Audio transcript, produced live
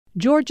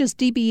Georgia's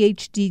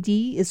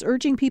DBHDD is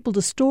urging people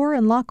to store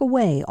and lock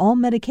away all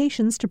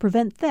medications to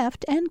prevent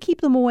theft and keep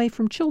them away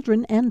from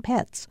children and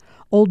pets.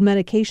 Old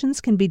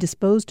medications can be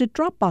disposed at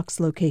Dropbox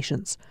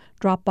locations.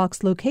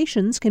 Dropbox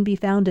locations can be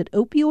found at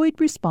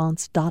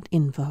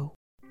opioidresponse.info.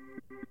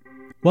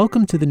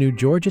 Welcome to the new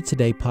Georgia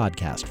Today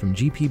podcast from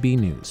GPB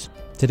News.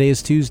 Today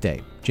is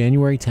Tuesday,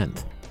 January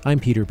 10th. I'm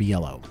Peter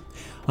Biello.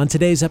 On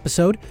today's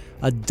episode,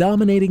 a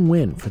dominating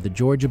win for the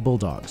Georgia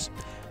Bulldogs.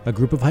 A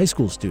group of high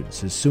school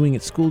students is suing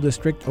its school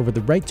district over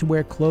the right to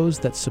wear clothes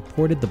that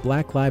supported the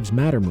Black Lives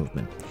Matter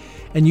movement.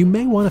 And you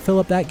may want to fill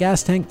up that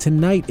gas tank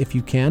tonight if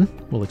you can.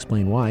 We'll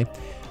explain why.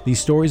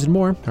 These stories and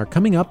more are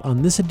coming up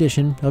on this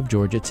edition of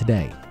Georgia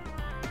Today.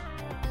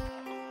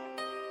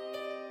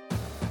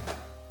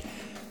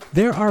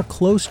 There are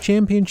close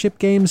championship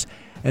games,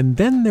 and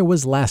then there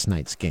was last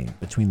night's game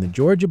between the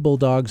Georgia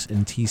Bulldogs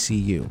and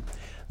TCU.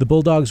 The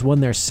Bulldogs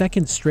won their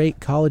second straight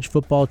college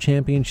football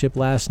championship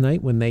last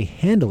night when they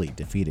handily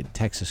defeated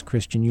Texas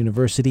Christian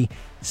University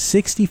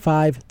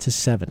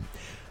 65-7.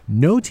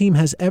 No team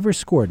has ever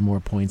scored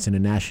more points in a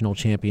national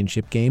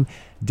championship game,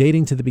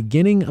 dating to the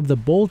beginning of the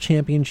Bowl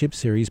Championship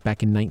Series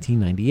back in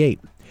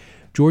 1998.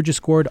 Georgia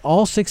scored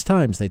all 6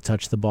 times they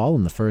touched the ball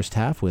in the first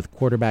half, with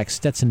quarterback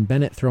Stetson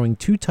Bennett throwing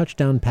 2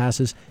 touchdown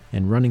passes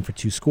and running for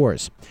 2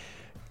 scores.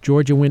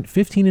 Georgia went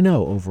 15-0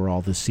 overall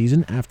this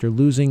season after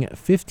losing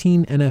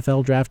 15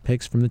 NFL draft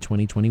picks from the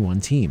 2021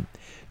 team.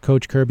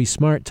 Coach Kirby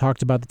Smart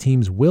talked about the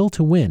team's will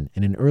to win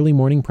in an early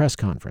morning press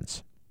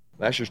conference.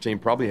 Last year's team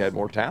probably had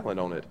more talent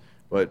on it,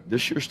 but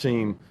this year's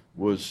team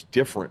was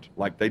different.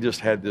 Like they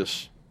just had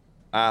this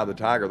eye of the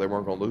tiger they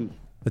weren't going to lose.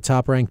 The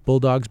top-ranked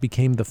Bulldogs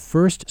became the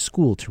first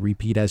school to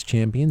repeat as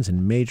champions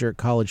in major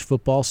college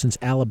football since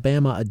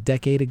Alabama a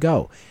decade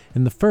ago,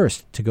 and the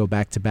first to go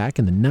back-to-back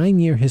in the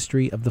 9-year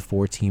history of the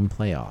 4-team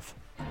playoff.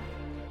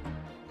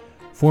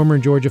 Former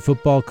Georgia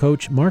football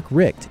coach Mark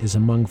Richt is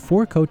among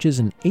 4 coaches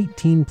and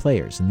 18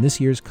 players in this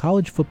year's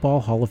College Football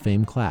Hall of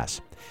Fame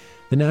class.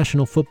 The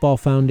National Football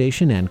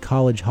Foundation and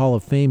College Hall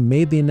of Fame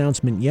made the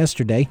announcement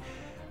yesterday.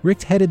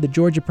 Richt headed the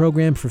Georgia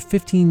program for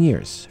 15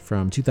 years,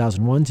 from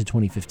 2001 to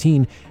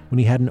 2015, when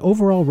he had an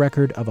overall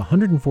record of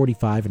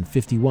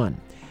 145-51.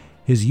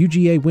 His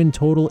UGA win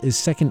total is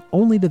second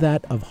only to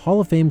that of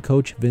Hall of Fame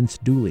coach Vince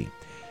Dooley.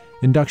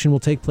 Induction will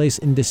take place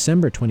in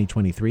December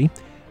 2023.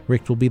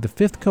 Richt will be the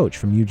 5th coach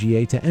from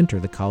UGA to enter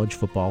the College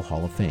Football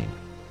Hall of Fame.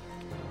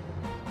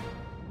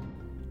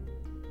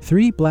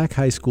 3 black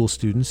high school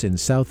students in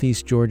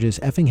southeast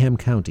Georgia's Effingham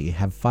County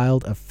have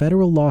filed a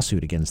federal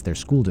lawsuit against their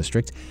school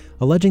district,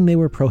 alleging they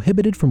were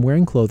prohibited from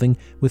wearing clothing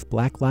with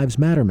Black Lives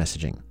Matter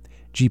messaging.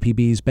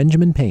 GPB's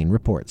Benjamin Payne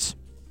reports.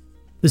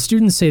 The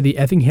students say the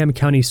Effingham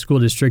County School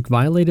District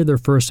violated their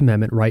First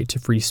Amendment right to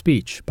free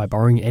speech by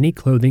barring any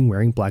clothing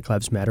wearing Black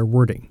Lives Matter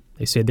wording.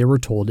 They say they were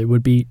told it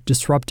would be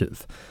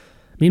disruptive.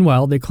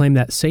 Meanwhile, they claim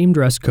that same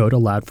dress code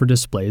allowed for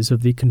displays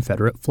of the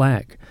Confederate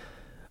flag.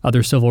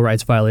 Other civil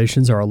rights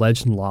violations are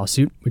alleged in the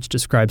lawsuit, which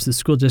describes the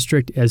school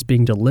district as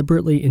being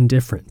deliberately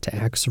indifferent to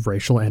acts of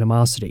racial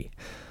animosity.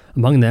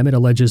 Among them, it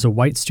alleges a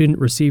white student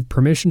received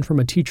permission from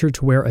a teacher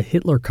to wear a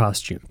Hitler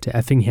costume to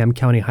Effingham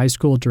County High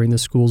School during the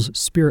school's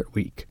Spirit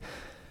Week.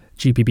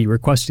 GPB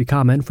requested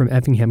comment from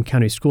Effingham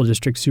County School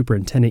District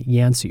Superintendent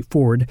Yancey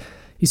Ford.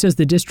 He says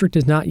the district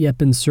has not yet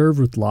been served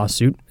with the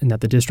lawsuit and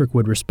that the district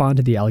would respond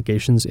to the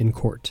allegations in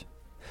court.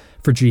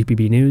 For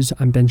GPB News,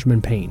 I'm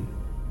Benjamin Payne.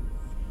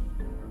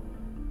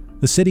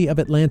 The city of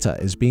Atlanta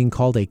is being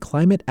called a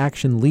climate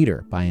action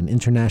leader by an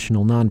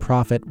international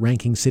nonprofit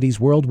ranking cities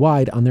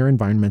worldwide on their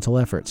environmental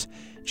efforts.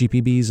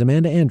 GPB's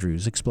Amanda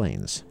Andrews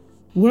explains.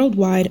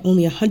 Worldwide,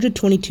 only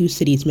 122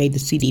 cities made the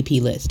CDP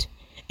list.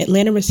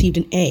 Atlanta received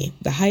an A,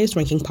 the highest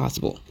ranking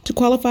possible. To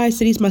qualify,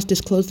 cities must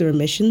disclose their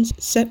emissions,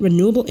 set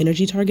renewable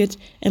energy targets,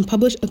 and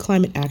publish a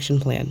climate action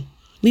plan.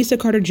 Lisa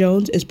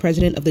Carter-Jones is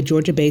president of the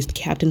Georgia-based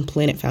Captain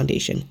Planet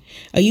Foundation,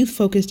 a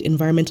youth-focused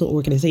environmental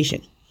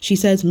organization. She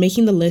says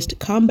making the list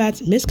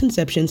combats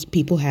misconceptions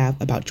people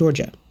have about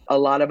Georgia. A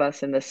lot of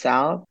us in the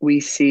South, we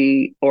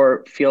see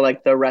or feel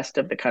like the rest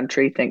of the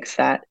country thinks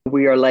that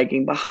we are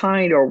lagging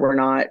behind or we're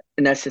not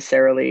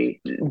necessarily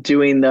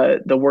doing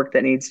the work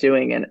that needs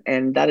doing.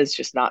 And that is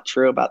just not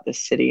true about this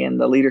city and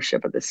the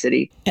leadership of the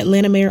city.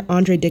 Atlanta Mayor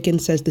Andre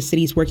Dickens says the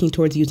city is working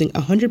towards using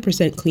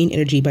 100% clean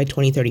energy by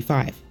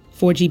 2035.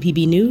 For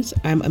GPB News,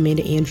 I'm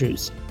Amanda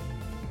Andrews.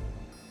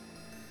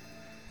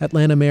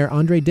 Atlanta Mayor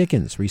Andre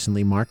Dickens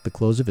recently marked the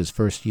close of his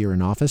first year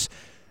in office.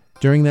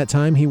 During that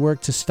time, he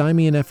worked to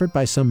stymie an effort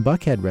by some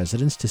Buckhead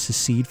residents to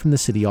secede from the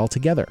city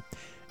altogether.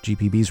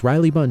 GPB's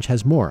Riley Bunch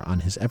has more on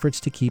his efforts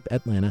to keep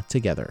Atlanta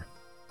together.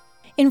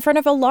 In front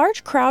of a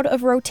large crowd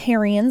of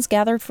Rotarians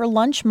gathered for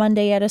lunch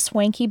Monday at a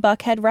swanky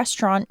Buckhead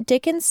restaurant,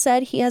 Dickens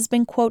said he has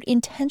been, quote,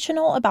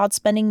 intentional about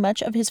spending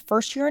much of his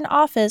first year in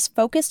office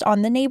focused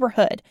on the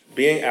neighborhood.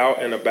 Being out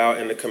and about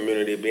in the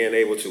community, being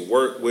able to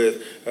work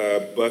with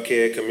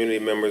Buckhead community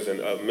members and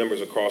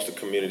members across the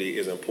community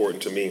is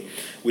important to me.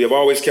 We have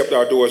always kept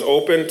our doors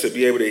open to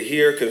be able to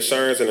hear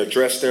concerns and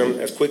address them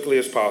as quickly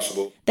as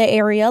possible. The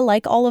area,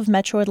 like all of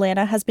Metro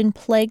Atlanta, has been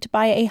plagued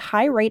by a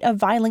high rate of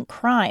violent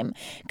crime.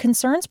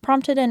 Concerns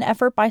prompted an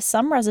effort by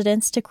some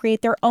residents to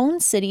create their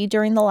own city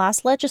during the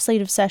last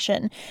legislative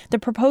session. The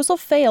proposal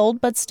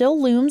failed, but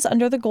still looms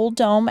under the Gold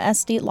Dome as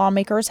state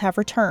lawmakers have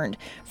returned.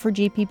 For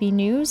GPB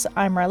News,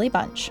 I'm Riley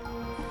Bunch.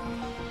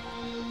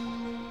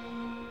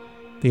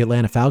 The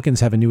Atlanta Falcons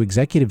have a new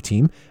executive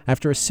team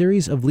after a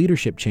series of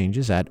leadership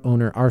changes at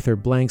owner Arthur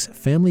Blank's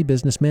family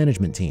business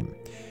management team.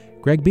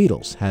 Greg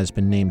Beatles has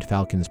been named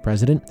Falcons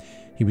president.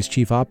 He was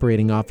chief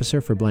operating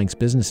officer for Blank's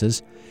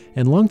businesses.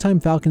 And longtime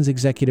Falcons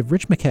executive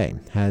Rich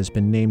McKay has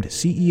been named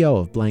CEO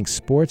of Blank's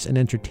sports and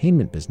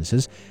entertainment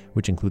businesses,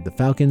 which include the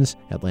Falcons,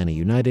 Atlanta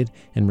United,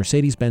 and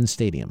Mercedes-Benz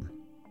Stadium.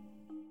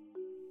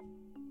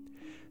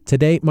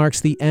 Today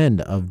marks the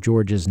end of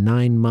Georgia's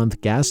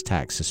 9-month gas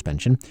tax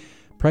suspension.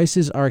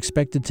 Prices are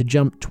expected to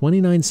jump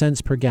 29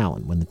 cents per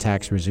gallon when the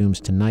tax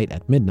resumes tonight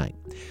at midnight.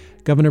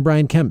 Governor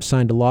Brian Kemp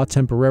signed a law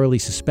temporarily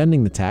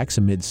suspending the tax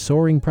amid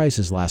soaring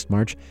prices last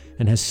March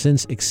and has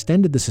since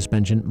extended the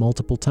suspension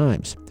multiple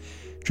times.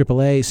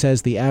 AAA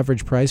says the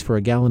average price for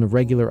a gallon of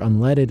regular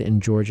unleaded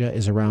in Georgia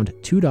is around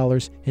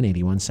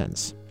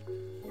 $2.81.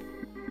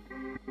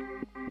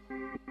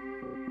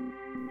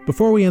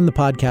 Before we end the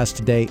podcast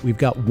today, we've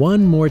got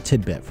one more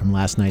tidbit from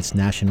last night's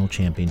national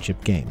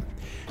championship game.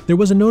 There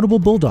was a notable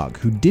bulldog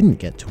who didn't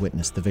get to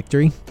witness the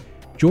victory.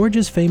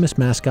 Georgia's famous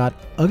mascot,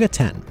 UGA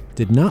 10,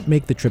 did not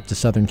make the trip to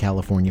Southern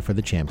California for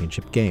the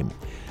championship game.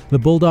 The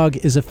bulldog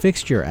is a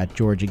fixture at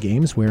Georgia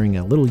games, wearing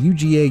a little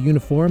UGA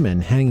uniform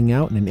and hanging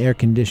out in an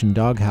air-conditioned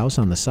doghouse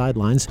on the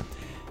sidelines.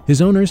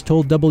 His owners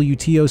told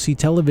WTOC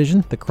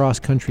television the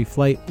cross-country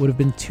flight would have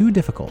been too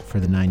difficult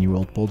for the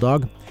 9-year-old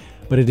bulldog.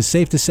 But it is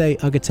safe to say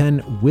UGA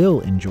 10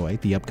 will enjoy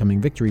the upcoming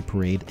victory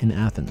parade in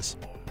Athens.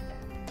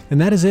 And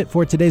that is it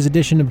for today's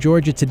edition of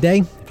Georgia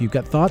Today. If you've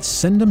got thoughts,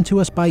 send them to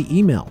us by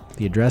email.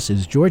 The address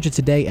is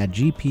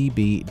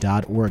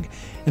georgiatoday@gpb.org.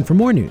 And for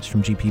more news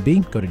from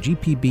GPB, go to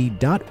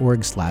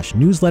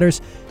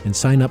gpb.org/newsletters and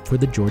sign up for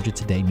the Georgia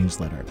Today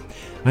newsletter.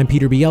 I'm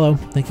Peter Biello.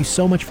 Thank you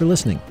so much for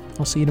listening.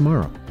 I'll see you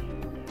tomorrow.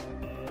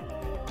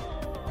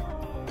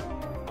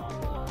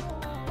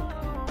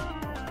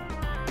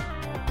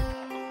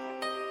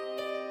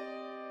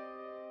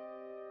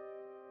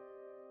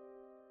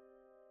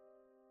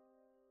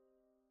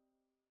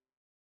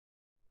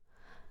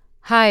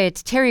 Hi,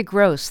 it's Terry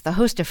Gross, the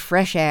host of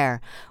Fresh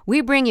Air. We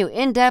bring you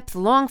in-depth,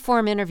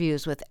 long-form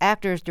interviews with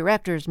actors,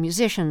 directors,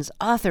 musicians,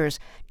 authors,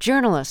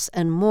 journalists,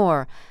 and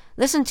more.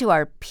 Listen to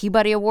our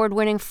Peabody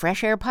Award-winning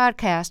Fresh Air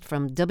podcast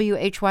from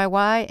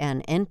WHYY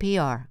and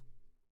NPR.